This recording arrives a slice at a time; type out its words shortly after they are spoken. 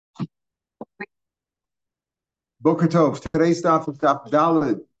Boker Tov. Today's daf is daf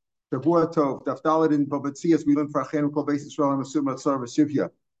Dalid. Shavua Tov. Daf Dalid in Mציעא. We learn for Achenu Kol Beis Yisrael and Asur Matzar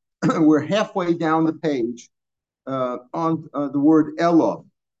V'Shivya. We're halfway down the page on the word Ella.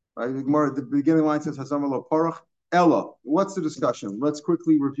 Right? The beginning line says Hazam Lo Parach. Ella. What's the discussion? Let's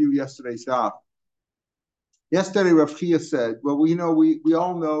quickly review yesterday's daf. Yesterday, Rav Chia said, well, we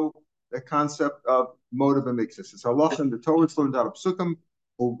all know the concept of motive and mixus. It's halach in the Torah. It's learned out of Psukim.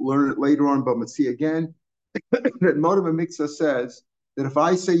 We'll learn it later on, but Mציעא again. That motive and mixus says that if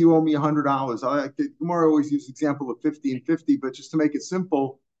I say you owe me $100, Gemara always uses the example of 50 and 50, but just to make it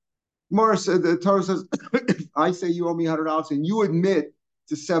simple, Gemara said the Torah says, if I say you owe me $100 and you admit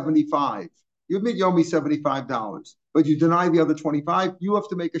to 75, you admit you owe me $75, but you deny the other 25, you have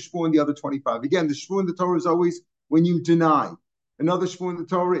to make a shvuah in the other 25. Again, the shvuah in the Torah is always when you deny. Another shvuah in the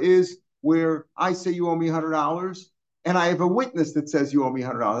Torah is where I say you owe me $100, and I have a witness that says you owe me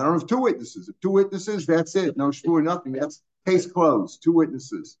 $100. I don't have two witnesses. If two witnesses, that's it. No shvuah, nothing. That's case closed. Two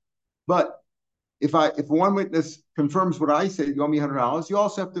witnesses. But if one witness confirms what I say, you owe me $100, you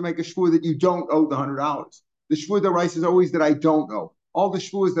also have to make a shvuah that you don't owe the $100. The shvuah that writes is always that I don't owe. All the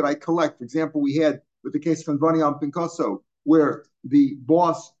shvuahs that I collect, for example, we had with the case of Vani Am Pinkaso, where the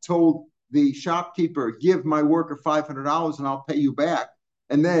boss told the shopkeeper, give my worker $500 and I'll pay you back.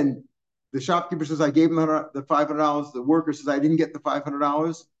 And then the shopkeeper says, I gave him the $500. The worker says, I didn't get the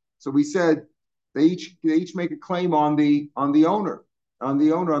 $500. So we said they each make a claim on the owner, on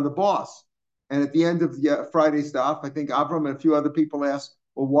the boss. And at the end of Friday's daf, I think Avram and a few other people asked,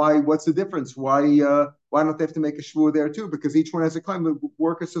 well, what's the difference? Why don't they have to make a shvuah there too? Because each one has a claim. The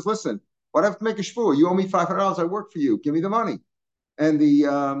worker says, listen, why do I have to make a shvuah? You owe me $500. I work for you. Give me the money. And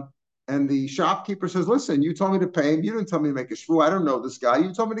the shopkeeper says, listen, you told me to pay him. You didn't tell me to make a shvuah. I don't know this guy.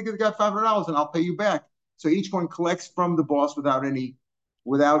 You told me to give the guy $500 and I'll pay you back. So each one collects from the boss without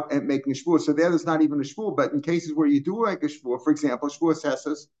making a shvuah. So there's not even a shvuah. But in cases where you do make a shvuah, for example, shvuah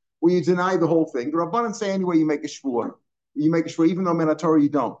sesses, where you deny the whole thing, the Rabbanan say anyway you make a shvuah. You make a shvuah, even though in Torah you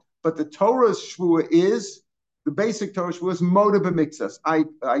don't. But the Torah's shvuah is, the basic Torah shvuah is motive and mixus. I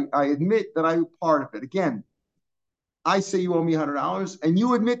admit that I'm part of it. Again, I say you owe me $100, and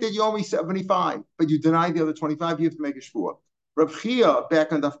you admit that you owe me 75, but you deny the other 25. You have to make a shvuah. Rav Chia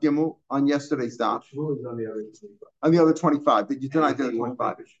back on Daf Gimel on yesterday's daf. On the other 25, that you deny the other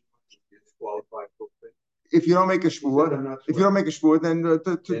 25. If you don't make a shvuah, then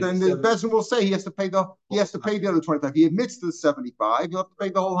the Bezin will say he has to pay the other 25. He admits to the 75, he'll have to pay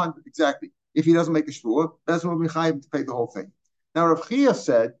the whole 100 exactly. If he doesn't make a shvuah, Bezin will be chayav to pay the whole thing. Now Rav Chia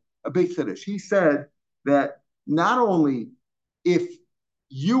said a big chiddush. He said that not only if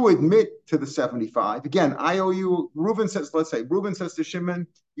you admit to the 75, again, I owe you. Reuben says to Shimon,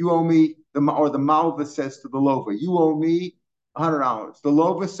 you owe me the Malva says to the Lova, you owe me $100. The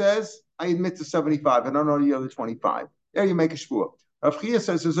Lova says, I admit to 75. I don't know the other 25. There you make a shvuah. Rav Chia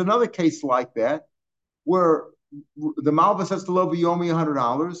says there's another case like that where the Malva says to Lova, you owe me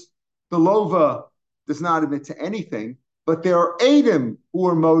 $100. The Lova does not admit to anything, but there are Edom who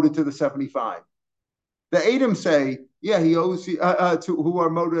are moded to the 75. The Edom say, yeah, he owes you, who are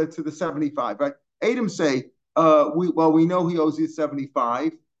moded to the 75, right? Edom say, we know he owes you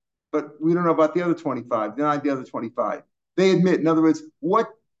 75, but we don't know about the other 25. Deny the other 25. They admit, in other words, what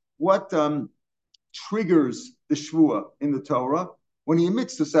triggers the shvuah in the Torah when he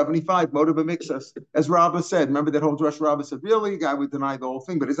admits to 75, motive and mixus, as Rabbah said. Remember that whole drush Rabbah said, really, a guy would deny the whole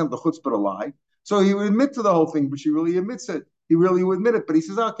thing, but he doesn't have the chutzpah to lie. So he would admit to the whole thing, but she really admits it. He really would admit it, but he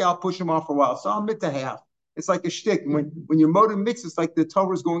says, okay, I'll push him off for a while. So I'll admit to half. It's like a shtick. When your motive mixes, it's like the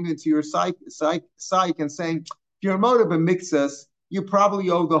Torah is going into your psyche and saying, if you're a motive and mixus, you probably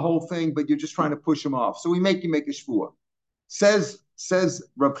owe the whole thing, but you're just trying to push him off. So we make you make a shvuah. Says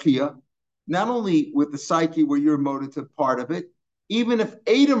Rav Chia, not only with the psyche where you're motive to part of it, even if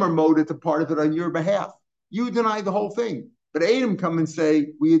Edom are motive to part of it on your behalf, you deny the whole thing. But Edom come and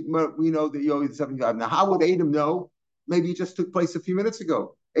say, we know that you owe the 75. Now, how would Edom know? Maybe it just took place a few minutes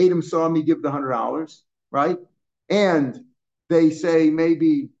ago. Edom saw me give the $100, right? And they say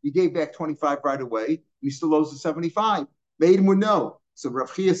maybe you gave back 25 right away, and he still owes the 75. Edom would know. So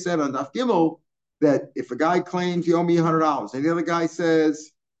Rav Chia said on Daf Gimel that if a guy claims you owe me $100, and the other guy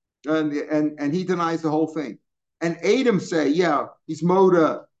says, and he denies the whole thing, and Edom say, yeah, he's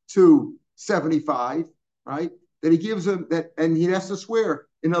moda to 75, right? That he gives him that, and he has to swear.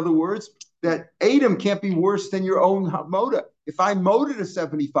 In other words, that Edom can't be worse than your own moda. If I moda to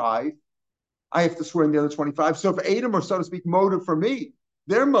 75, I have to swear in the other 25. So if Edom are, so to speak, moda for me,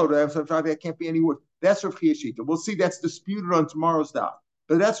 their moda of 75, that can't be any worse. That's Rav Chia Shita. We'll see that's disputed on tomorrow's daf.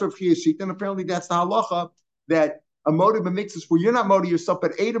 But that's Rav Chia Shita, and apparently that's the halacha that a motive and mixes where you're not motive yourself,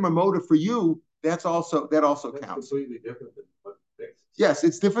 but Edom are motive for you. that also counts. Completely different than motive mixes. Yes,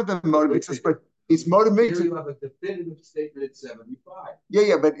 it's different than motive mixes, but it's motive mixes. Here you have a definitive statement at 75.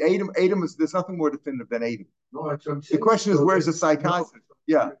 Yeah, but Adam is, there's nothing more definitive than Adam. No, that's what I'm saying. The question is, where's the psychosis?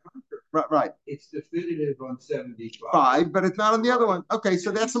 Yeah, right. It's definitive on 75, but it's not on the other one. Okay,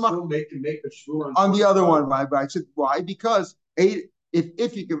 so that's still make a shvur on the other one, right? So why? Because if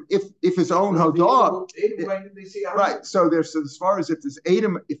his own hodah, right? So there's, as far as if there's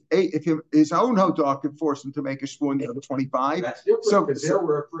Adam, if his own hodah could force him to make a shvur in the other 25. That's different, because they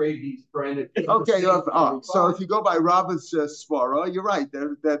were afraid he's trying to. Okay, so if you go by Rabba's svara, you're right.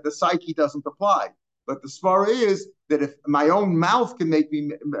 That the psyche doesn't apply. But the svara is that if my own mouth can make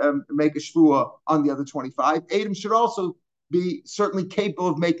me make a shvua on the other 25, Adam should also be certainly capable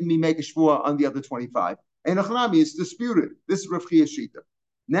of making me make a shvua on the other 25. And Achnami is disputed. This is Rav Chia Shita.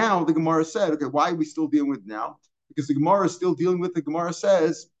 Now the Gemara said, okay, why are we still dealing with it now? Because the Gemara is still dealing with. The Gemara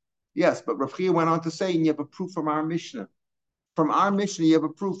says, yes, but Rav Chia went on to say, and you have a proof from our Mishnah. From our Mishnah, you have a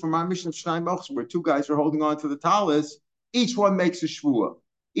proof from our Mishnah of Shnai Mochs, where two guys are holding on to the talis. Each one makes a shvua.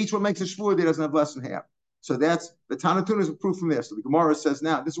 Each one makes a shvua that doesn't have less than half. So that's the Tanatun is a proof from there. So the Gemara says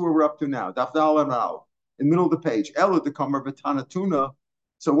now, this is where we're up to now. Daf Dal and Al, in the middle of the page. Ella the Kamer v'Tanatuna.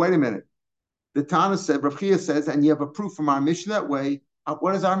 So wait a minute. The Tana said, Rav Chia says, and you have a proof from our Mishnah that way.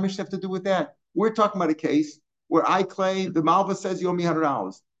 What does our Mishnah have to do with that? We're talking about a case where I claim the Malva says you owe me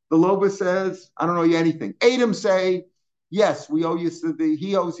 $100. The Loba says, I don't owe you anything. Adam say, yes, we owe you.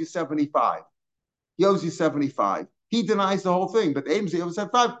 He owes you 75. He owes you 75. He denies the whole thing, but Adam says he owes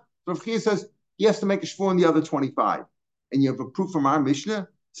 75. Rav Chia says he has to make a shvur on the other 25. And you have a proof from our Mishnah.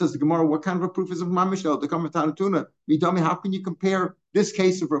 Says the Gemara, what kind of a proof is it from our Mishnah? The Kamer Tanatuna. You tell me, how can you compare this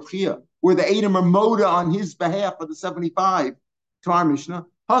case of Rav Chia, where the Adam are moda on his behalf of the 75, to our Mishnah?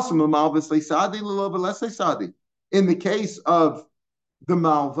 In the case of the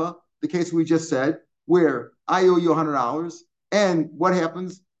Malva, the case we just said, where I owe you $100, and what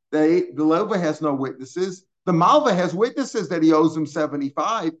happens? The Lova has no witnesses. The Malva has witnesses that he owes him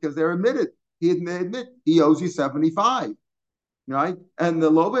 75 because they're admitted. He admit he owes you 75. Right? And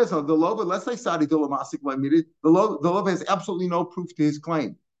the Lova, let's say Sadi Dulamasik admitted, the Lova has absolutely no proof to his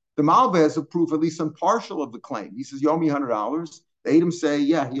claim. The Malva has a proof, at least some partial of the claim. He says, you owe me $100. The Adam say,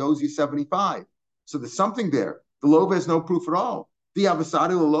 yeah, he owes you 75. So there's something there. The Lova has no proof at all. The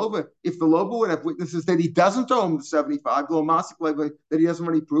Avasadi Lova, if the Lova would have witnesses that he doesn't owe him the 75, that he doesn't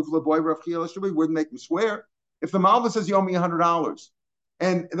have any proof, wouldn't make him swear. If the Malva says, you owe me $100,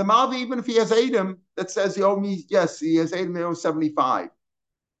 and the Malvi, even if he has Adam that says he owes me, yes, he has Adam, he owes 75.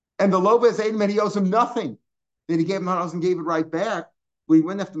 And the Lova has Adam and he owes him nothing. Then he gave him $100 and gave it right back. Well, he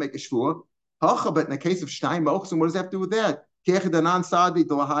wouldn't have to make a shvur. But in the case of Shnai Mochs, what does that have to do with that?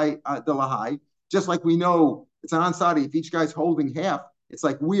 Just like we know it's an ansadi, if each guy's holding half, it's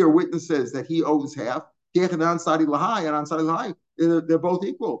like we are witnesses that he owes half. They're both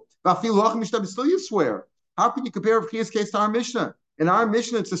equal. Still you swear. How can you compare Rav Chia's case to our Mishnah? In our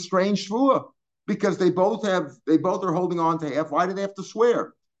Mishnah, it's a strange shvua because they both are holding on to half. Why do they have to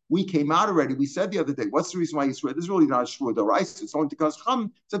swear? We came out already. We said the other day, what's the reason why you swear? This is really not a shvua d'oraisa. It's only because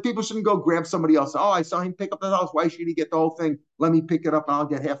Chum said people shouldn't go grab somebody else. Oh, I saw him pick up the house. Why should he get the whole thing? Let me pick it up and I'll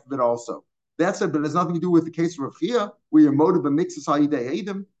get half of it also. That's it, but it has nothing to do with the case of Rav Chia, where your motive of mixes halidei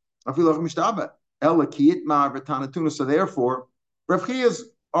Adam. So therefore, Rav Chia's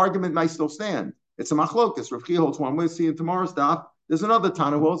argument might still stand. It's a machlokas. Rav Chia holds one way. See in tomorrow's daf, there's another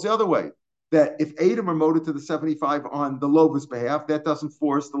Tana who holds the other way. That if Adam are motive to the 75 on the Lova's behalf, that doesn't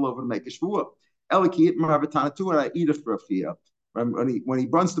force the Lova to make a shvua. When he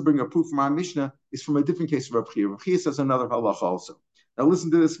runs to bring a proof from our Mishnah, it's from a different case of Rav Chia. Rav Chia says another halach also. Now listen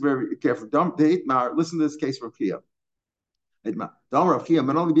to this very carefully. Listen to this case of Rav Chia. It's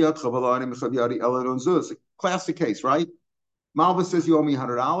a classic case, right? Malva says you owe me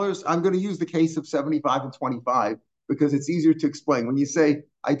 $100. I'm going to use the case of 75 and 25 because it's easier to explain. When you say,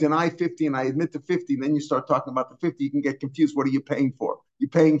 I deny 50 and I admit to 50, and then you start talking about the 50, you can get confused. What are you paying for?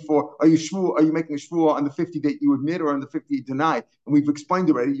 Are you making a shvua on the 50 that you admit or on the 50 you deny? And we've explained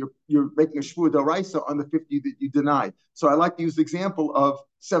already, you're making a shvua d'oraisa on the 50 that you deny. So I like to use the example of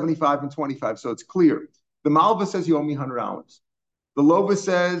 75 and 25, so it's clear. The Malva says you owe me $100. The Lova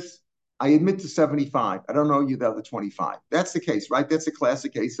says, I admit to 75. I don't owe you the other 25. That's the case, right? That's a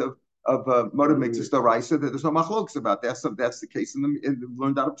classic case of motive mixes d'oraisa that there's no machlokas about. That's the case in the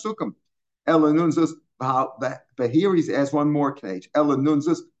learned out of Psukim. Ella nunzas, but here he's as one more cage. Ella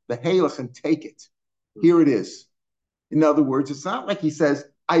nunzas, the halach and take it. Here it is. In other words, it's not like he says,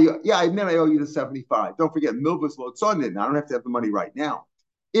 I admit I owe you the 75. Don't forget, milvus lo tzonin. I don't have to have the money right now.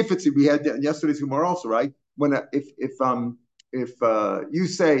 If it's, we had yesterday's Gemara also, right? When if you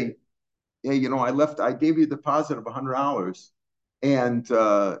say, hey, I gave you a deposit of $100,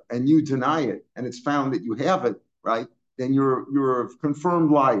 and you deny it, and it's found that you have it, right? Then you're a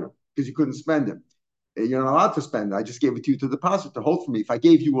confirmed liar because you couldn't spend it. You're not allowed to spend it. I just gave it to you to deposit to hold for me. If I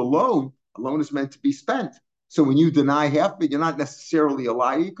gave you a loan is meant to be spent. So when you deny half of it, you're not necessarily a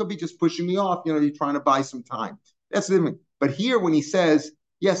liar. You could be just pushing me off. You're trying to buy some time. That's the thing. But here, when he says,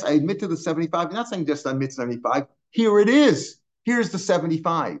 yes, I admit to the 75, you're not saying just admit 75. Here it is. Here's the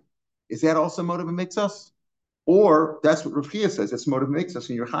 75. Is that also motive that makes us? Or that's what Rav Chia says. It's motive that makes us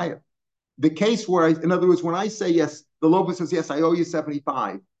in your chayav. The case where, in other words, when I say yes, the loba says, yes, I owe you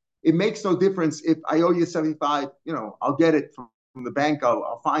 75. It makes no difference if I owe you 75, I'll get it from the bank.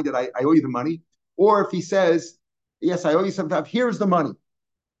 I'll find it. I owe you the money. Or if he says, yes, I owe you 75, here's the money.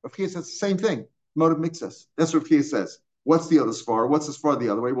 Rav Chia says the same thing. Motive makes us. That's what Rav Chia says. What's the other sfar? What's the sfar the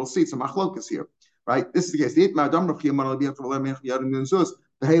other way? We'll see. It's a machlokas here, right? This is the case.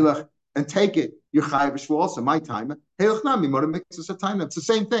 And take it. You're chayav shvu also. My time. It's the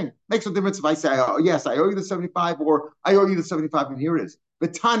same thing. Makes no difference if I say, yes, I owe you the 75, or I owe you the 75, and here it is. The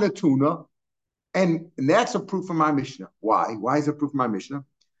Tana Tuna, and that's a proof from my Mishnah. Why? Why is it proof from my Mishnah?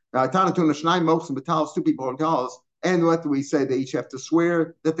 Tana Tuna, Shnai Moks and Batalos, 2 people hold talis, and what do we say? They each have to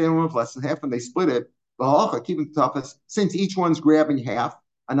swear that they don't have less than half, and they split it. Keeping the toughest, since each one's grabbing half,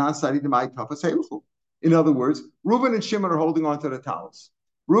 a non-study to my toughest. In other words, Reuben and Shimon are holding on to the talis.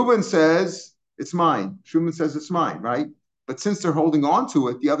 Reuben says, it's mine. Shimon says, it's mine, right? But since they're holding on to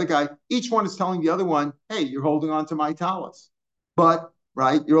it, the other guy, each one is telling the other one, hey, you're holding on to my talis. But,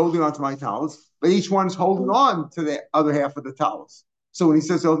 right, you're holding on to my talis, but each one's holding on to the other half of the talis. So when he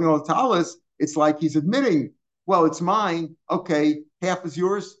says holding on to the talis, it's like he's admitting, well, it's mine. Okay, half is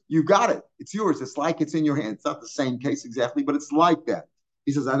yours. You got it. It's yours. It's like it's in your hand. It's not the same case exactly, but it's like that.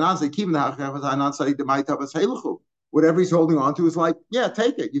 He says, whatever he's holding on to is like, yeah,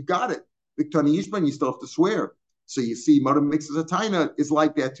 take it. You've got it. Viktani Yishban, you still have to swear. So you see, Motor mixes a taina is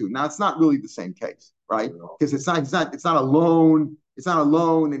like that too. Now it's not really the same case, right? Because it's not a loan. It's not a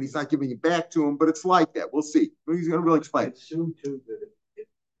loan, and he's not giving it back to him. But it's like that. We'll see. He's going to really explain. I assume too that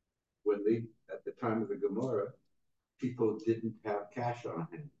at the time of the Gemara, people didn't have cash on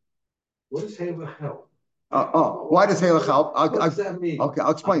hand. What does Halach help? Why does Halach help? What does that mean? Okay,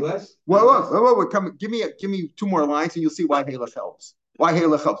 I'll explain. Wait. Give me 2 more lines, and you'll see why Halach helps. Why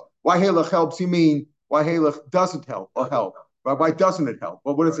Halach helps? Why Halach helps? You mean why Halach doesn't help or help? Right? Why doesn't it help?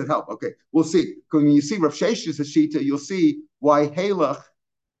 Well, what does it help? Okay, we'll see. Because when you see Rav Shesh's Hashita, you'll see why Halach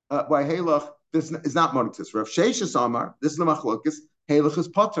this is not monicus. Rav Shesh's Amar, this is the machlokes. Halach is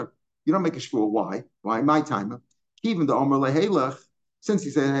potter. You don't make a shvua. Why? Why? My time. Even the Omer leHalach, since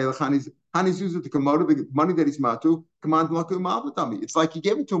he said Halach, Hanis used it to commode the money that he's matu. Command laku. It's like he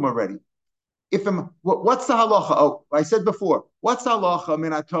gave it to him already. What's the halacha? Oh, I said before. What's the halacha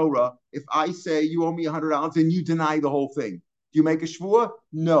min Torah? If I say you owe me $100 and you deny the whole thing, do you make a shvua?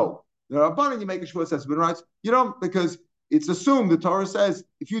 No. The Rabbanan, you make a shvua, says rights. You don't, because it's assumed the Torah says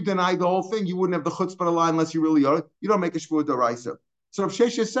if you deny the whole thing, you wouldn't have the chutzpah to lie unless you really owe it. You don't make a shvua d'oraisa. So if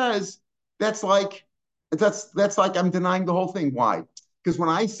Shesha says that's like I'm denying the whole thing. Why? Because when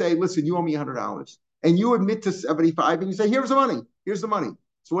I say, listen, you owe me $100, and you admit to 75, and you say, here's the money. Here's the money.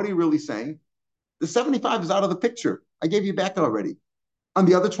 So what are you really saying? The 75 is out of the picture. I gave you back already. On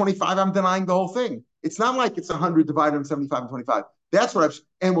the other 25, I'm denying the whole thing. It's not like it's 100 divided on 75 and 25. That's what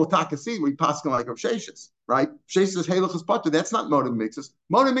and we'll talk and see, we pass like Rav Sheshis, right? Sheshis is Halachas Potter. That's not Modim Mixes.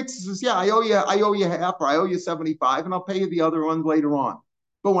 Modim Mixes is, yeah, I owe you half, or I owe you 75, and I'll pay you the other one later on.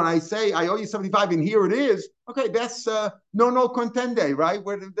 But when I say I owe you 75 and here it is, okay, that's no contende, right?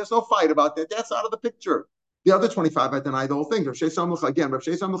 Where there's no fight about that. That's out of the picture. The other 25, I deny the whole thing. Rav Shei Samlucha, again, Rav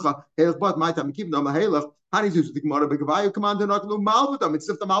Shei Samlucha, Halach but my time, keep no Mahalach, Hanis use the Gemara Begavayu, command not to mal with them. It's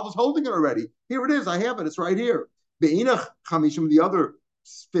if the mal was holding it already. Here it is, I have it, it's right here. Be'inach Chamishim, the other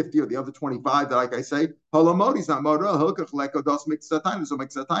 50 or the other 25, that like I say, Holomodi is not Moda, Hilkach Leko dos Mixataina, so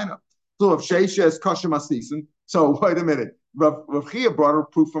Mixataina. So if Sheisha is Kashim Asnisin, so wait a minute. Rav Chia brought a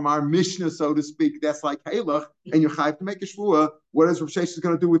proof from our Mishnah, so to speak. That's like Halach, and you're chayav to make a shvua. What is Rav Sheshes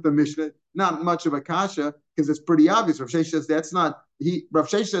going to do with the Mishnah? Not much of a kasha, because it's pretty obvious. Rav Shesh says that's not. Rav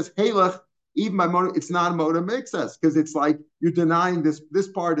Shesh says Halach, even by moda, it's not a moda makes us, because it's like you're denying this. This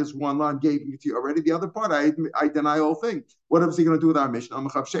part is one line gave it to you already. The other part, I deny the whole thing. What is he going to do with our Mishnah?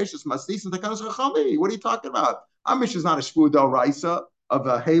 What are you talking about? Our Mishnah is not a shvua del raisa of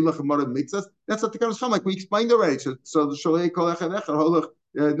a Halach and Moda Mitzvahs. That's what the Kadosh like we explained already. So the Sholei Kol Echad Echad Holach,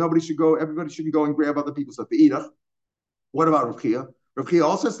 nobody should go, everybody shouldn't go and grab other people's stuff. What about Rav Chia? Rav Chia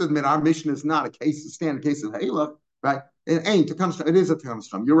also says that our mission is not a standard case of Halach, right? It ain't, it is a Tekanos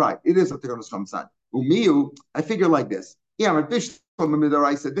Chum. You're right, it is a Tekanos Chum son. Umiu, I figure like this. This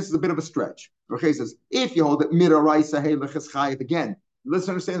is a bit of a stretch. Rav Chia says, if you hold that midaraisa Halach is chayiv again, let's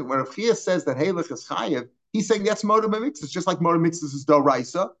understand when Rav Chia says that Halach is chayiv, he's saying that's moda b'mitzvah. It's just like moda b'mitzvah is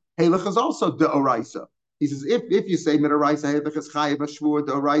doraisa. Halach is also doraisa. He says if you say midaraisa Halach is chayiv, shvur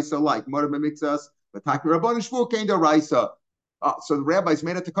doraisa like moda b'mitzvah, but taki rabban shvur kein doraisa. So the rabbis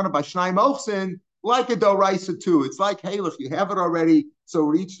made it to by shnai mochsin like a doraisa too. It's like Halach, you have it already, so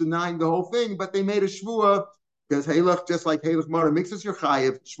we're each denying the whole thing, but they made a shvur. Because Halach, just like Halach Mara mixes your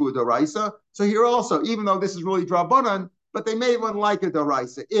chayiv shvu doraisa. So here also, even though this is really drabanan, but they made one like a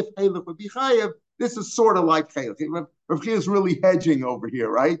doraisa. If Halach would be chayiv, this is sort of like Halach. Rav Chia is really hedging over here,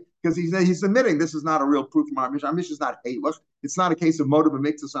 right? Because he's admitting this is not a real proof from our Mishnah. Our Mishnah is not Halach. It's not a case of motive and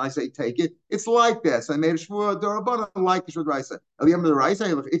mixes, and I say take it. It's like this. I made a shvu dorabanan like a shvu doraisa.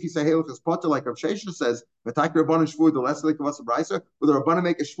 If you say Halach is potter, like Rav Shesha says, v'taki rabbanan shvu the less like a doraisa, or the rabbanan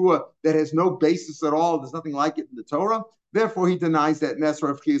make a shvu that has no basis at all. There's nothing like it in the Torah. Therefore, he denies that, and that's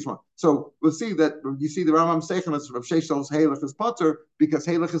Rav Chia's one. So we'll see that you see the Rambam Seichel as Rav Shesha holds Halach is potter because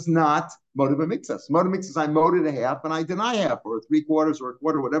Halach is not motive and mixes. Motive mixes I moted a half and I deny half, or 3/4 or a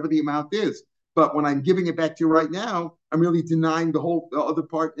quarter, whatever the amount is. But when I'm giving it back to you right now, I'm really denying the other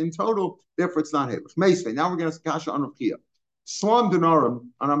part in total. Therefore, it's not Halach. Meisvei. Now we're going to kasha on Rav Chia. Slam Dinarim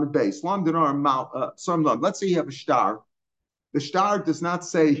on Amid Bey. Slam Dinarim. Let's say you have a star. The star does not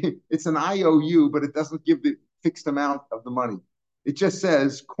say it's an IOU, but it doesn't give the fixed amount of the money. It just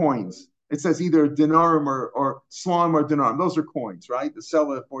says coins. It says either dinarim or slam or dinarim. Those are coins, right? The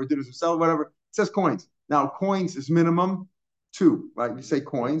seller or dinners of seller, whatever. It says coins. Now, coins is minimum 2, right? You say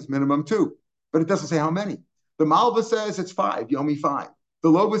coins, minimum 2. But it doesn't say how many. The Malva says it's 5, you owe me 5. The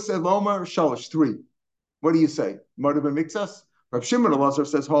Loba said Lomar, Shalish, 3. What do you say? Motiv b'mixas? Rav Shimon Elazar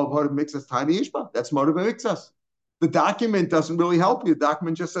says, Motiv b'mixas, Tiny Ishba. That's motiv b'mixas. The document doesn't really help you. The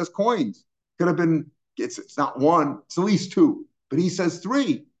document just says coins. Could have been, it's not 1, it's at least 2. But he says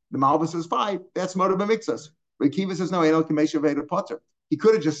 3. The Malva says 5. That's motiv b'mixas. Rekiva says, no, Enel Kamesha Veda Potter. He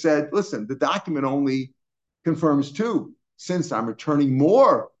could have just said, listen, the document only confirms 2. Since I'm returning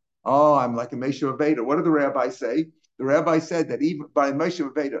more, I'm like a Mesha Veda. What did the rabbi say? The rabbi said that even by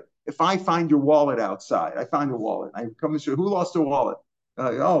Mesha Veda, if I find your wallet outside, I find your wallet. I come and say, who lost their wallet?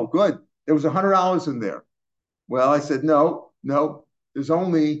 Good. There was $100 in there. Well, I said, no, there's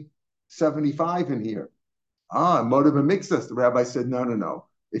only 75 in here. Motive and mixus. The rabbi said, no.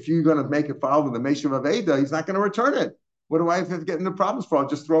 If you're going to make a file with the Mesha Veda, he's not going to return it. What do I have to get into problems for? I'll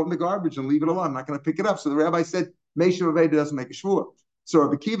just throw it in the garbage and leave it alone. I'm not going to pick it up. So the rabbi said, Mesha Veda doesn't make a shvur. So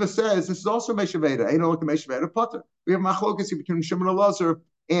Rabbi Kiva says this is also Mesha Veda. Ain't no Mesha Veda Potter. We have machlokas between Shimon Elazar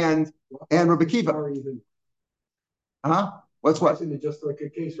and Rabbi Kiva. What's what? Isn't it just like a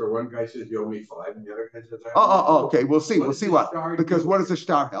case where one guy says you owe me 5 and the other guy says okay. We'll see why. Because what does the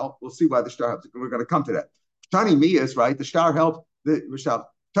star help? We'll see why the star helps. We're going to come to that. Tani Mias, right? The star helped the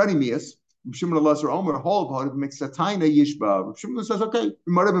Tani Mias. Shimon Elazar Omer Hol makes a Taina Yishba. Shimon says, okay,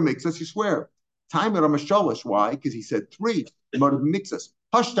 whatever makes us, you swear. Time at Amashalish. Why? Because he said 3. Motive mixes.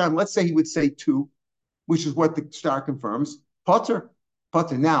 Hush time. Let's say he would say 2, which is what the star confirms. Potter.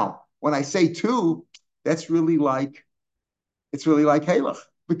 Now, when I say 2, that's really like Halach,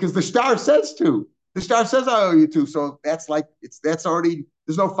 because the star says 2. The star says I owe you 2, so that's already.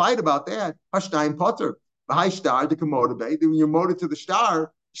 There's no fight about that. Hush time. Potter. The high star the commodity. When you're motive to the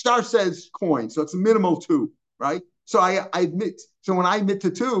star says coin, so it's a minimal 2, right? So I admit. So when I admit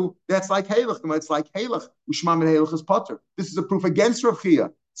to 2, that's like Halach. It's like Halach. Ushmam and Halach is potter. This is a proof against Rav Chia.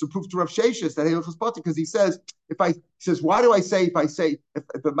 It's a proof to Rav Sheshes that Halach is potter, because he says, why do I say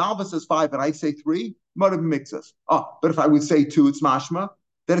if the Malva says 5 and I say 3, motive b'mixas. But if I would say 2, it's mashma,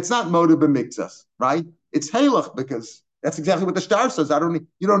 then it's not motive b'mixas, right? It's Halach, because that's exactly what the star says.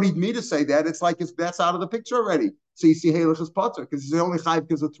 You don't need me to say that. It's like that's out of the picture already. So you see Halach is potter, because he's only chayv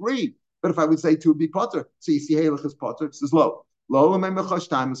because of 3. But if I would say 2 would be potter, so you see Halach is potter. It says low. Low and mechash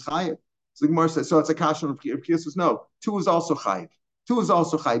time is chayiv. So the Gemara says, so it's a kasha of Rav Chia says no. 2 is also chayiv. 2 is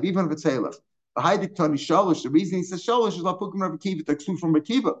also chayiv, even if it's Halach. The Haidik Tani Shalosh, the reason he says Shalosh is lapukim Rabbi Kiva, to exclude from Rabbi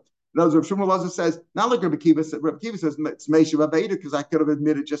Kiva. In other words, Rav Shimon Elazar says, not like Rabbi Kiva says it's Meishav Aveda, because I could have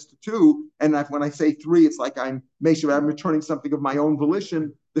admitted just to 2, and when I say 3, it's like I'm returning something of my own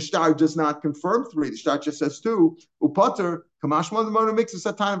volition. The star does not confirm 3. The star just says 2. Upater kamashma the motor mixes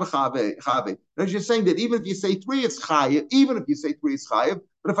satan v'chave. As you're saying that even if you say 3, it's chayiv. Even if you say 3, it's chayiv.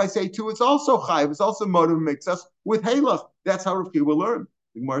 But if I say 2, it's also chayiv. It's also motor mixes with halach. That's how Rav Kiva will learn.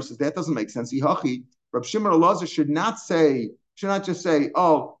 The Gemara says that doesn't make sense. Rav Shimon Elazar should not just say,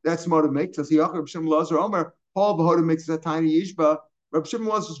 that's motor mixes. Rav Shimon Elazar Omer Paul b'hoder mixes a tiny yishba. Rav Shimon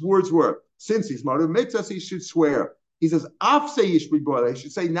Elazar's words were, since he's motor mixes, he should swear. He says, he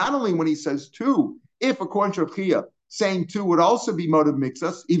should say not only when he says 2, if according to Rav Chia, saying two would also be motive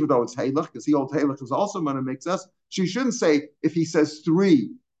mixus, even though it's halach, because the old halach is also motive mixus. She shouldn't say if he says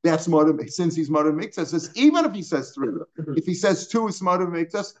three, that's motive, since he's motive mixus. It's even if he says three. If he says two, it's motive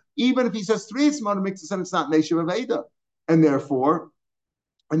mixus. Even if he says three, it's motive mixus, and it's not Neshav Aveda. And therefore,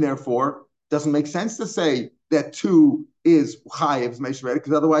 doesn't make sense to say that two is chayiv Neshav Aveda,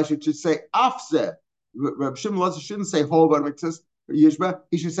 because otherwise you should say afse. Reb Shimon Lazar shouldn't say whole motive mixus. Yishba,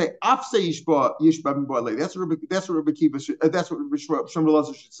 he should say afse yishba yishba. That's what Rabbi Kiva should, that's what Reb Shimon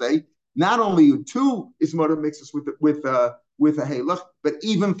Lazar should say. Not only two is motive mixus with a halach, but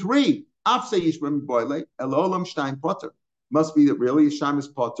even three. Afse yishba boile elolam shtaim potter. Must be that really Yisham is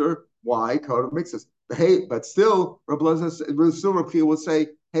potter. Why? Motive mixus. But still, Rabbi Kiva will say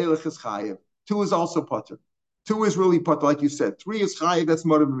halach is chayiv. Two is also potter. Two is really potter, like you said. Three is chayiv. That's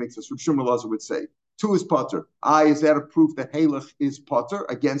motive mixus. Reb Shimon Lazar would say. Two is potter. Is that a proof that halach is potter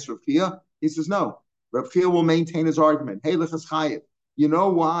against Rav Chia? He says no. Rav Chia will maintain his argument. Halach is chayiv. You know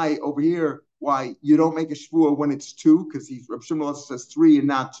why over here? Why you don't make a shvua when it's two? Because Rav Shimon says three and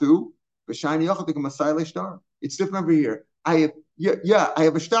not two. But shiny it's different over here. I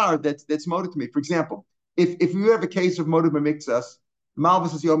have a star that's motive to me. For example, if you have a case of motive mixus, the Malva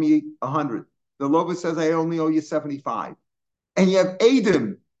says you owe me 100. The Lova says I only owe you 75, and you have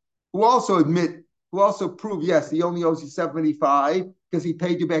Adam who also prove, yes, he only owes you 75 because he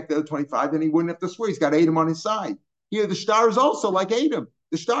paid you back the other 25, and he wouldn't have to swear. He's got Adam on his side. Here, the star is also like Adam.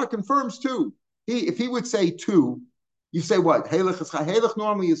 The star confirms two. If he would say two, you say what? Halach is chayav. Halach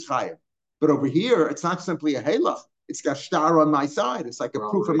normally is chayav. But over here, it's not simply a halach. It's got star on my side. It's like a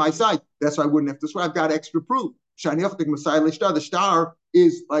proof on my side. That's why I wouldn't have to swear. I've got extra proof. The star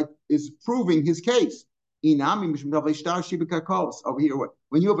is proving his case. Over here,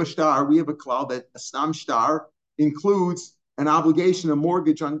 when you have a star, we have a cloud that a stam star includes an obligation, a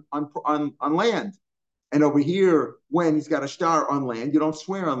mortgage on land. And over here, when he's got a star on land, you don't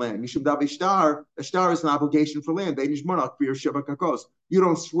swear on land. A star is an obligation for land. You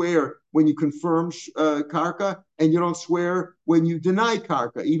don't swear when you confirm karka, and you don't swear when you deny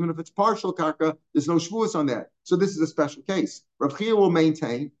karka. Even if it's partial karka, there's no shvuas on that. So this is a special case. Rav Chia will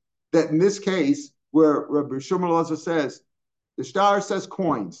maintain that in this case, where Rabbi Shimon Lazar says, the star says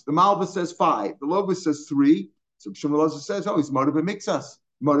coins, the Malva says 5, the Lova says 3, so Shimon Lazar says, oh, he's motive mixus.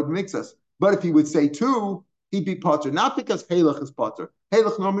 But if he would say 2, he'd be potter, not because halach is potter.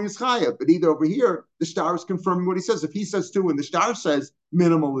 Halach normally is chayav, but either over here, the star is confirming what he says. If he says 2 and the star says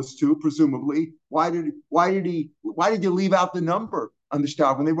minimal is 2, presumably, why did you leave out the number on the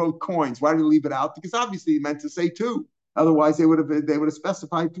star when they wrote coins? Why did you leave it out? Because obviously he meant to say 2. Otherwise, they would have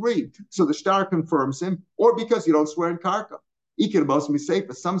specified 3. So the star confirms him, or because you don't swear in karka.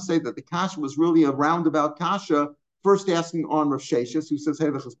 Some say that the kasha was really a roundabout kasha, first asking on Rav Sheshes, who says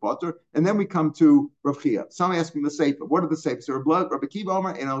halach is potter, and then we come to Rav Chia. Some asking the sefer. What are the sefer? So Rabbi Kiva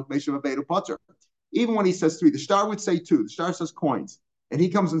Omer and Al Meshav Avedu potter. Even when he says 3, the star would say 2. The star says coins, and he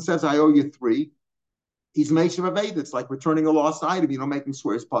comes and says, "I owe you 3." He's Meshav Avedu. It's like returning a lost item. You don't make him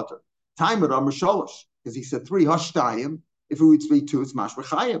swear his potter. Time at Amr Sholosh, because he said 3 hashtayim. If it would be 2, it's mashma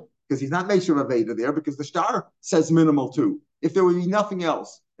chayim, because he's not Meshav Avedu there, because the star says minimal 2. If there would be nothing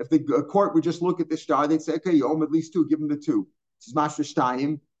else, if the court would just look at the star, they'd say, okay, you owe him at least 2, give him the 2. It's mashma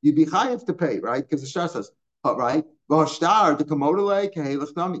shtayim, you'd be chayiv to pay, right? Because the star says, right? Star the kamodale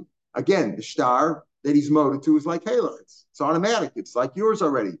kehelach nami. Again, the star that he's moted to is like halach. It's automatic. It's like yours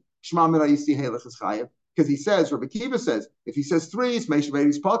already. Shema mina yisi halach is chayiv, because he says, Rabbi Kiva says, if he says 3, it's Meshav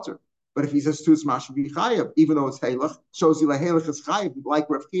Avedu's potter. But if he says 2, it's mashma chayiv, even though it's halach, shows you like halach is chayiv, like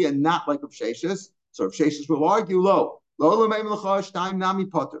Rav Chia, not like Rav Sheshes. So Rav Sheshes will argue low. 2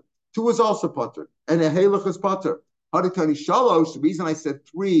 is also potter, and a halach is potter. The reason I said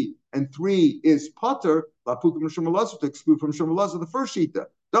 3 and 3 is potter, to exclude from Shimon Lazar the first shita.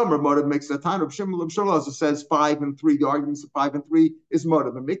 Domer motive makes the time of Shimon Lazar says 5 and 3. The arguments of 5 and 3 is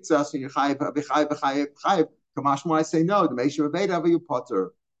motive. It makes us and you chayiv. Kamashma, I say no. The Meshav Avedu you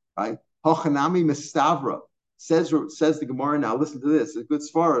potter, right? Hochanami mistavra says the Gemara. Now listen to this. A good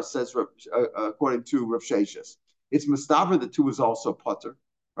svara says according to Rav Sheshes. It's Mustafa that 2 is also potter,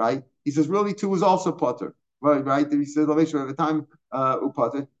 right? He says, really, 2 is also potter, right? He says, every time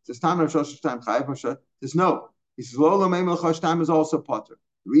potter. Says, time chayav. Says, no. He says, time is also potter.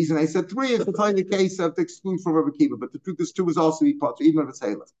 The reason I said 3 is to tell you the case of the exclude from Rabbi Kiva, but the truth is 2 is also potter, even if it's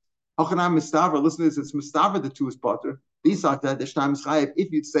halach. Hachanam Mustafa, listen to this, it's Mustafa that 2 is potter. These are that the time is chayav.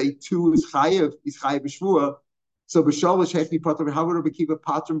 If you'd say 2 is chayav, is chayav b'shvua. So b'sholosh hechi potter, how would Rabbi Kiva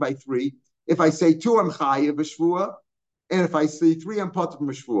pattern by 3? If I say 2, I'm chayiv b'shvua, and if I say 3, I'm potter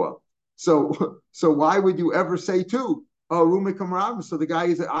b'shvua. So why would you ever say 2? Oh, Rumi Kamram. So the guy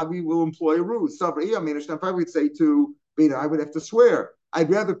is Abi will employ a ruse. So I mean, if I would say to Beta, I would have to swear. I'd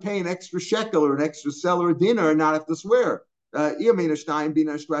rather pay an extra shekel or an extra seller or dinner and not have to swear. I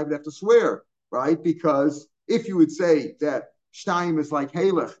would have to swear, right? Because if you would say that Shtaim is like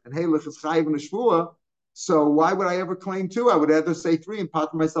Halach and Halach is Chayiv and a Shvua, so why would I ever claim two? I would rather say three and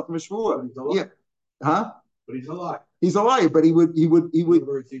pat myself in a Shvua. Yeah. Huh? But he's a liar. He's a liar, but he would.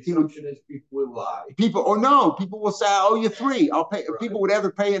 The assumption is people will lie. People, or no, people will say, "I owe you three. I'll pay." Right. People would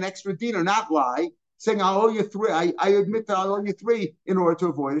ever pay an extra dinar, not lie, saying, "I owe you three. I admit that I owe you three in order to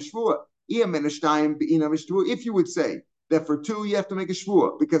avoid a shvua." If you would say that for two you have to make a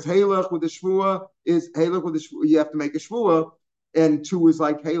shvua because halach with a shvua is halach with a shvua, you have to make a shvua, and two is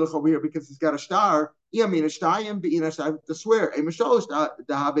like halach over here because he's got a star. To swear,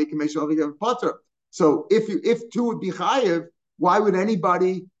 so if two would be chayiv, why would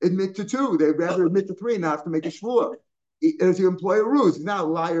anybody admit to two? They'd rather admit to three and not have to make a shvua. As you employ a ruse, he's not a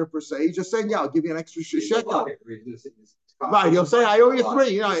liar per se. He's just saying, "Yeah, I'll give you an extra shekel." Right? He'll say, "I owe you three.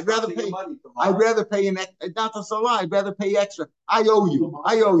 You know, I'd rather pay. Not to lie. I'd rather pay extra. I owe you.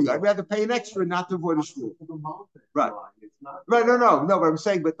 I'd rather pay an extra not to avoid a shvua." Right. Right. No. But I'm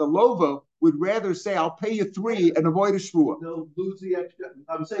saying, but the lova would rather say, "I'll pay you three and avoid a shvua." They'll lose the extra.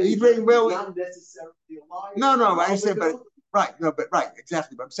 I'm saying he's not necessarily a liar. No. I said, but right. No, but right.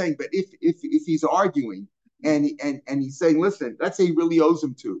 Exactly. But I'm saying, but if he's arguing and he's saying, listen, let's say he really owes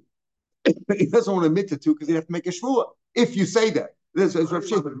him two, but he doesn't want to admit to two because he'd have to make a shvua. If you say that, this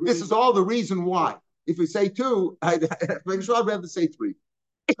is all the reason why. If you say two, I'd make sure I'd rather say three.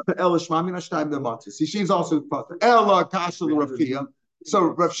 See, she's also Ella Kasha Rafia. So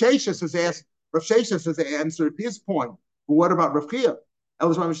Rav Sheshes has asked. Rav Sheshes has answered his point. But what about Rav Chia?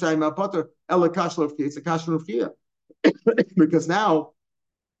 Ella Kasha Rafia. It's a Kasha Rafia because now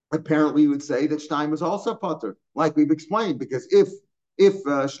apparently you would say that Stein was also potter, like we've explained. Because if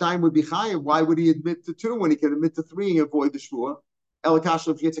Stein would be chayiv, why would he admit to two when he can admit to three and avoid the shvua? Ella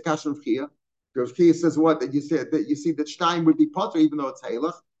Kasha Rafia. It's a Kasha Rafia. Because Kia says what? That you said that you see that Stein would be potter even though it's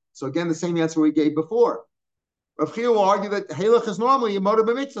halach. So again, the same answer we gave before. Rav Chia will argue that halach is normally a motive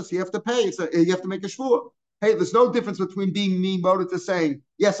b'mitzvah, so you have to pay. You have to make a shvua. Hey, there's no difference between being me motive to saying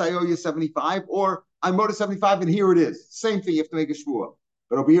yes, I owe you 75, or I'm motive 75 and here it is. Same thing. You have to make a shvua.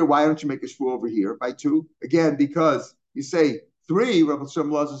 But over here, why don't you make a shvua over here by two? Again, because you say three. Rav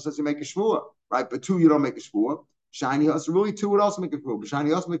Shem Lazar says you make a shvua, right? But two, you don't make a shvua. Shiny also really two would also make a shvua, but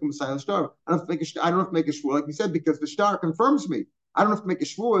shiny also make a messiah star. I don't have to make a shvua, like we said, because the star confirms me. I don't have to make a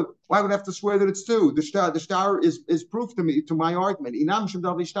shvua. Why would I have to swear that it's two? The star is proof to me, to my argument.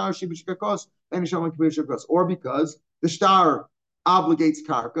 Or because the star obligates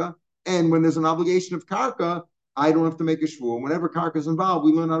karka, and when there's an obligation of karka, I don't have to make a shvua. Whenever karka is involved,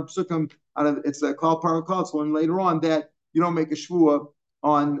 we learn out of psukim. It's a klal parakal. So learn later on that you don't make a shvua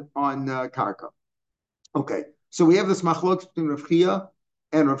on karka. Okay. So we have this machlokes between Rav Chia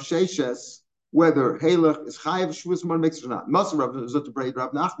and Rav Sheshes, whether halach is chayav shvuas mon mixed or not. Most of Rav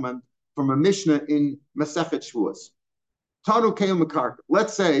Nachman from a Mishnah in Masechet Shvuas. Tanu keil mekarka.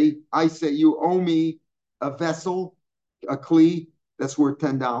 Let's say I say you owe me a vessel, a kli that's worth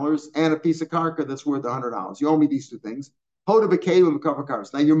 $10, and a piece of karka that's worth $100. You owe me these two things. Hoda b'kelim b'kafar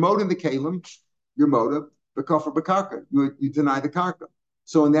karkas. Now you're moed in the kelim, you're moed b'kafar b'karka. You deny the karka.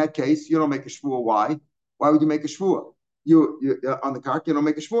 So in that case, you don't make a shvua. Why? Why would you make a shvua? You on the karka, you don't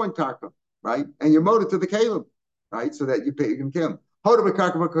make a shvua in karka, right? And you're moed to the kelim, right? So that you pay him kelim. Hoda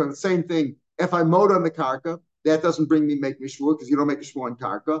b'karka, same thing. If I moed on the karka, that doesn't make me shvua because you don't make a shvua in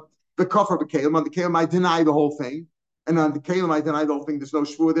karka. The kafar b'kelim, on the kelim, I deny the whole thing. And on the kelim, I deny the whole thing. There's no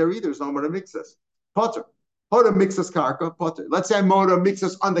shvua there either. There's no more to mix us. Potter. Hoda mixes karka, potter. Let's say I moda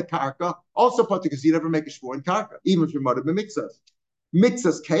mixes on the karka, also potter, because you never make a shvua in karka, even if you're moda b'mixas.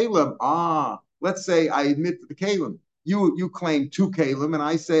 Mixes kelim, let's say I admit to the kelim. You claim two kelim, and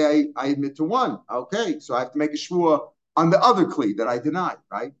I say I admit to one. Okay, so I have to make a shvua on the other kli that I denied,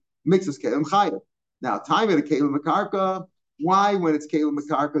 right? Mixes kelim chayav. Now, time at a kelim karka. Why, when it's kelim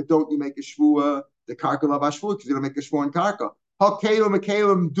karka, don't you make a shvua? The karka lav shvua because you don't make a shvua in karka. Ha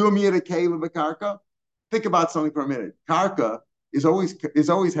kelim dumir a kelim karka. Think about something for a minute. Karka is always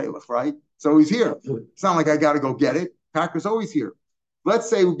halach, right? It's always here. It's not like I got to go get it. Karka is always here. Let's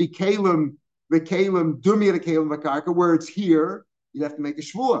say it would be kelim dumir a kelim karka, where it's here. You have to make a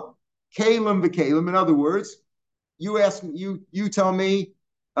shvua. Kelim. In other words, you ask me, you tell me,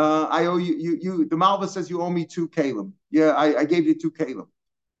 I owe you. The Malva says you owe me two kelim. Yeah, I gave you two kelim.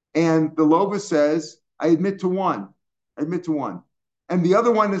 And the Lova says, I admit to one. And the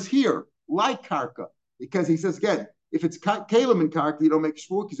other one is here, like karka. Because he says, again, if it's kelim in karka, you don't make a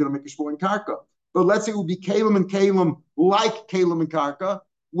shvua because you don't make a shvua in karka. But let's say it would be kalim and kalim like kalim and karka,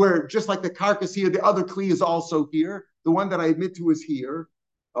 where just like the karka is here, the other kli is also here. The one that I admit to is here.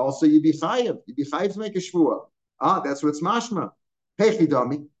 Also, you'd be chayiv. You'd be chayiv to make a shvua. That's what it's mashma.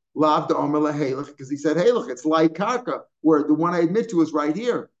 Pechidami. Lav the Omer lehelech, because he said helech, it's like karka, where the one I admit to is right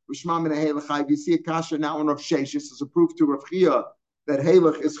here. Rishma min helech. You see a kasha now in Rav Sheshes as a proof to Rav Chia that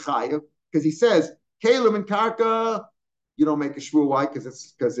helech is chayiv, because he says kalim and karka, you don't make a shvua. Why?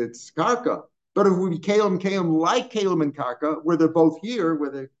 Because it's karka. But if we be kalim like kalim and karka, where they're both here, where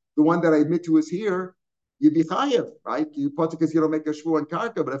the one that I admit to is here, you'd be chayiv, right? You put because you don't make a shvua and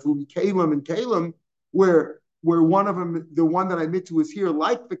karka. But if we be kalim and kalim, where one of them, the one that I admit to is here,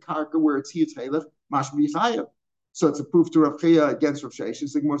 like the karka, where it's here, it's halach, mashma b'chayav. So it's a proof to Rav Chia against Rav Sheshes.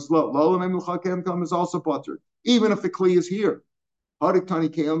 It's more slow. Lo is also potter, even if the kli is here. Hadik tani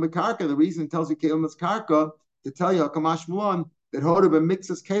kelim b'karka. The reason it tells you kelim is karka to tell you kamash mulan that hoda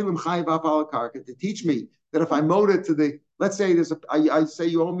mixes kelim chayiv al karka to teach me that if I mode it to the, let's say there's I say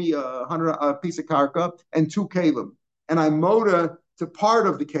you owe me a piece of karka and 2 kelim, and I mode to part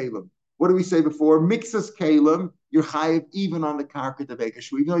of the kelim. What did we say before? Mixes kalim, you're chayiv even on the karka to make a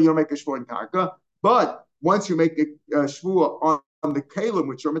shvua. Even though you don't make a shvua in karka, but once you make a shvua on the kalim,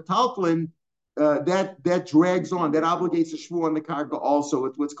 which are metaltlin, that drags on, that obligates a shvua on the karka also.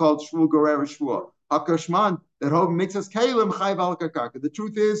 It's what's called shvua gorera shvua. Hakashman, that hov mixes kalim chayiv al karka. The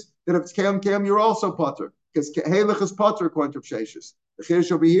truth is that if it's kalim, you're also potter, because halach is potter according to Sheshes. The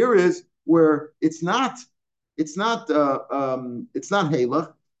chiddush over here is where it's not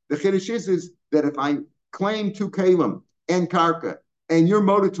halach. The chiddush is that if I claim 2 kalim and karka, and you're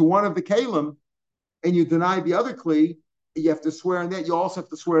moted to one of the kalim, and you deny the other kli, you have to swear on that. You also have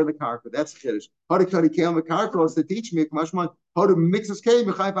to swear on the karka. That's the chiddush. How to cut a kalim the karka is to teach me how to mix this kalim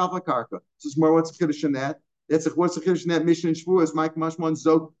b'chayv al karka. So it's more what's the chiddush in that. What's the chiddush in that mission in shvua is Mike Mashman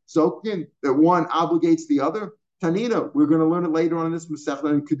zokin that one obligates the other. Tanina, we're going to learn it later on in this Masechta,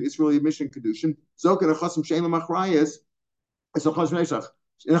 and it's really a mission kedushin. Zokin a chasim shein l'machrayis. It's a chasim neshach.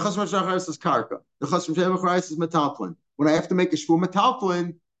 In a chasam shachar is karka. The chasam shachar is metaltlin. When I have to make a shvua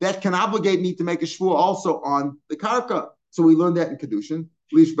metaltlin, that can obligate me to make a shvua also on the karka. So we learned that in kedushin.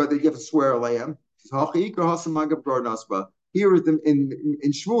 But you have to swear a lamb. Here is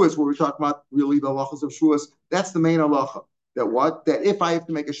in shvuas where we're talking about really the halachas of shvuas. That's the main halacha. That if I have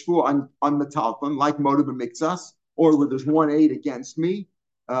to make a shvua on metaltlin, like motive and mixas, or where there's 1-8 against me,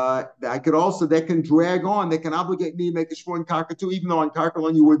 that can drag on, that can obligate me to make a shvua in karka too, even though on karka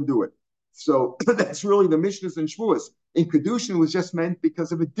alone you wouldn't do it. So that's really the mishnahs and shvuas. In kedushin was just meant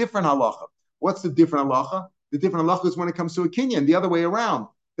because of a different halacha. What's the different halacha? The different halacha is when it comes to a kinyan, the other way around.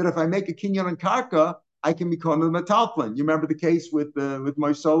 That if I make a kinyan on karka, I can become a metaltlin. You remember the case with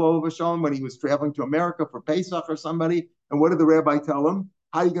Moshe Solo Vashon when he was traveling to America for Pesach or somebody, and what did the rabbi tell him?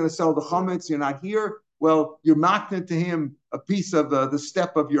 How are you going to sell the chametz? You're not here. Well, you're makneh to him a piece of the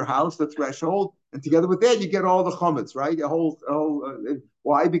step of your house, the threshold, and together with that, you get all the chametz, right?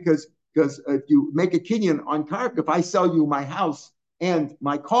 Why? Because if you make a kinyan on karka, if I sell you my house and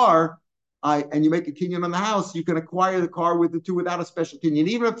my car, and you make a kinyan on the house, you can acquire the car with the two without a special kinyan,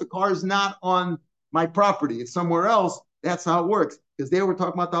 even if the car is not on my property, it's somewhere else. That's how it works. Because they were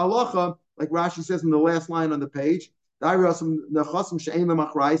talking about the halacha, like Rashi says in the last line on the page.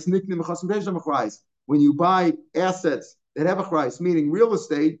 When you buy assets that have a chrais, meaning real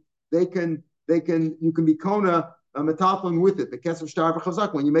estate, you can be kona a metaltlin with it. The kesef shtar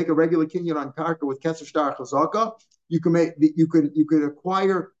v'chazaka. When you make a regular kinyan on karka with kesef shtar chazaka, you can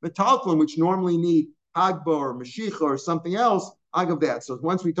acquire metaltlin, which normally need hagba or mashicha or something else. Agav that. So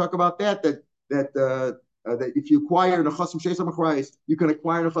once we talk about that if you acquire nechasim sheisam achrais, you can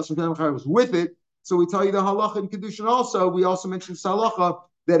acquire nechasim sheisam achrais with it. So we tell you the halacha in kedushin also. We also mentioned salacha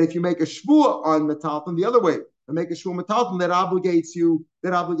that if you make a shvua on metalton, the other way, to make a shvua metalton, that obligates you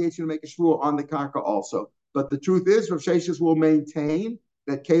to make a shvua on the karka also. But the truth is, Rav Sheshes will maintain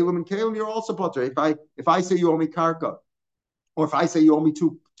that kalim you're also potter. If I say you owe me karka, or if I say you owe me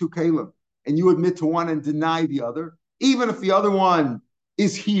two kalim, and you admit to one and deny the other, even if the other one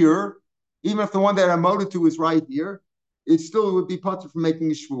is here, even if the one that I'm moted to is right here, it still would be potter for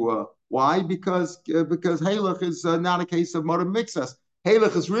making a shvua. Why? Because halach is not a case of motive mixas.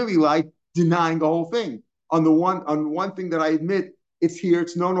 Halach is really like denying the whole thing. On one thing that I admit it's here,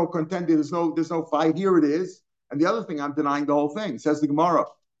 it's no contended, there's no fight, here it is. And the other thing, I'm denying the whole thing. Says the Gemara,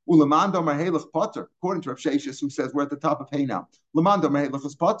 Ulamando halach potter, according to Rav Sheshes, who says we're at the top of hay now. Lamando halach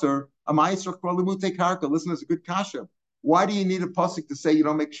is potter, amayisrach pralimute karka. Listen, there's a good kasha. Why do you need a pasuk to say you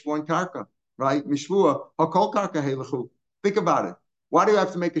don't make shvua in karka? Right? Mishvua, hakol karka helachu. Think about it. Why do you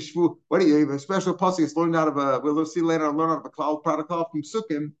have to make a shvu? What do you have a special pasuk? It's learned out of we'll see later on, learn out of a cloud protocol from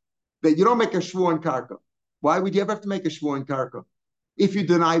Sukkim, that you don't make a shvur on karka. Why would you ever have to make a shvur on karka? If you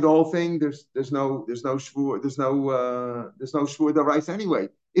deny the whole thing, there's no shvur, there's no shvur daraisa anyway.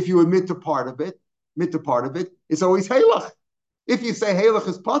 If you admit to part of it, it's always halach. If you say halach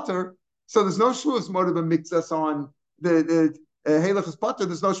is potter, so there's no shvur motive and mixas on the halach is potter.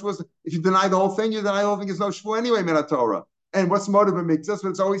 There's no shvur. If you deny the whole thing, you deny the whole thing. There's no shvur anyway, min Torah. And what's the motive and mixas? But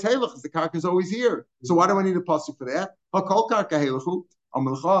it's always halach, because the karka is always here. So why do I need a pasuk for that? Hakol karka halachu.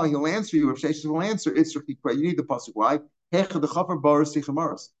 He'll answer you. If Sheshes will answer, it's you need the pasuk. Why? Let's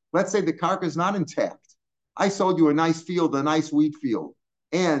say the karka is not intact. I sold you a nice field, a nice wheat field,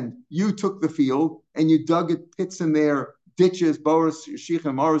 and you took the field and you dug it pits in there, ditches, boris,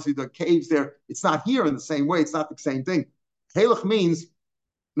 shichem, moros, you dug caves there. It's not here in the same way. It's not the same thing. Halach means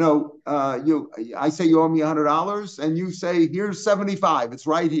no. I say you owe me $100, and you say here's 75. It's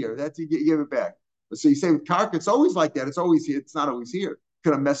right here. That's you give it back. So you say with karka, it's always like that. It's always here. It's not always here.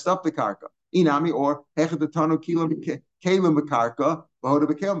 Could have messed up the karka. Inami or hechadatano kilim karka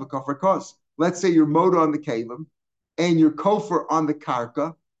v'hoda. Let's say you're moda on the kalim and you're kofar on the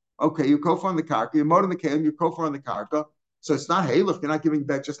karka. Okay, you're kofar on the karka. You're moda on the kalim. You're kofar on the karka. So it's not halach. You're not giving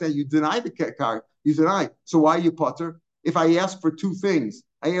back just now. You deny the karka. You deny. So why are you potter? If I ask for two things,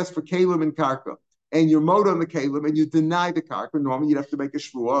 I ask for kalim and karka, and you're moda on the kalim and you deny the karka. Normally you'd have to make a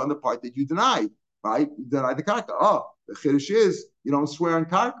shvua on the part that you denied. Right? You deny the karka. Oh, the chiddush is you don't swear on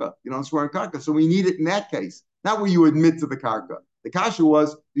karka. You don't swear on karka. So we need it in that case, not where you admit to the karka. The kasha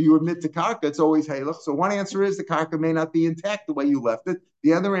was, do you admit to karka? It's always halach. So one answer is the karka may not be intact the way you left it.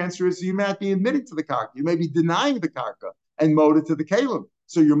 The other answer is you may not be admitting to the karka. You may be denying the karka and moda to the kalim.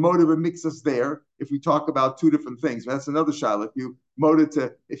 So your motive and mixes there. If we talk about two different things, that's another shayla.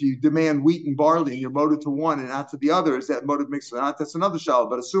 If you demand wheat and barley, and you're motive to one and not to the other, is that motive mixes or not? That's another shayla.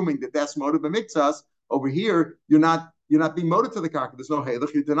 But assuming that that's motive and mixes over here, you're not being motive to the karka. There's no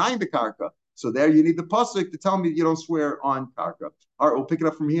halach. You're denying the karka. So there you need the pasuk to tell me that you don't swear on karka. All right, we'll pick it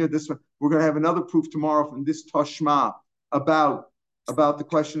up from here. This one, we're going to have another proof tomorrow from this Tashma about the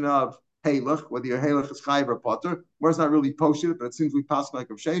question of halach, whether your halach is chayiv or potter. Where's not really posted, but it seems we pass like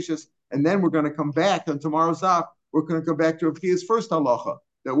of sheshes. And then we're going to come back on tomorrow's daf. We're going to come back to Rav Chia's first halacha,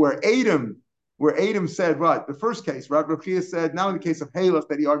 that where Adam said what the first case, right? Rav Chia said not in the case of halach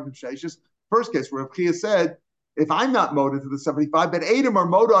that he argued with sheshes. First case where Rav Chia said, if I'm not moda to the 75, but Adam are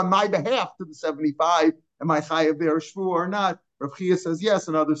moda on my behalf to the 75, am I chayiv there shvu or not? Rav Chia says yes,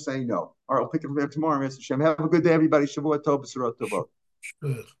 and others say no. All right, I'll pick it up there tomorrow. Mr. Shem. Have a good day, everybody. Shavua tov, b'surot tovot.